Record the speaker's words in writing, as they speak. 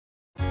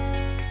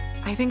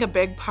I think a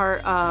big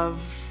part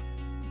of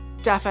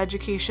deaf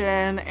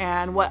education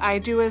and what I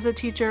do as a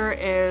teacher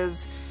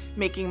is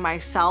making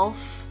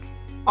myself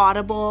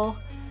audible,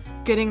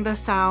 getting the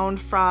sound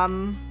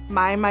from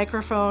my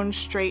microphone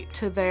straight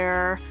to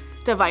their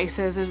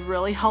devices is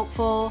really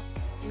helpful.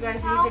 You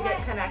guys need to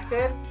get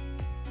connected.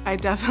 I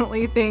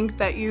definitely think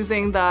that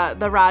using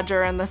the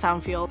Roger and the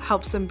sound field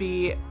helps them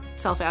be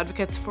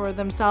self-advocates for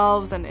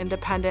themselves and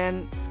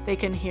independent. They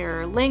can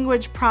hear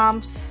language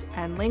prompts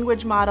and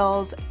language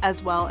models,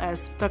 as well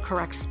as the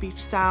correct speech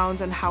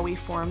sounds and how we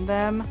form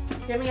them.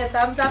 Give me a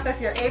thumbs up if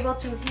you're able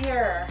to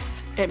hear.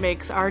 It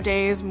makes our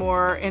days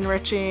more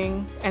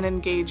enriching and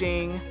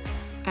engaging.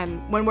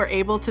 And when we're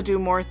able to do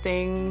more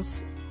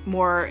things,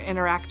 more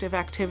interactive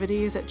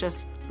activities, it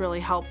just really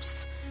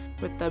helps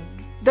with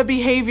the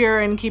behavior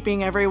and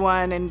keeping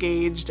everyone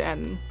engaged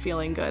and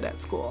feeling good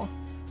at school.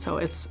 So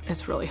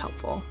it's really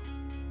helpful.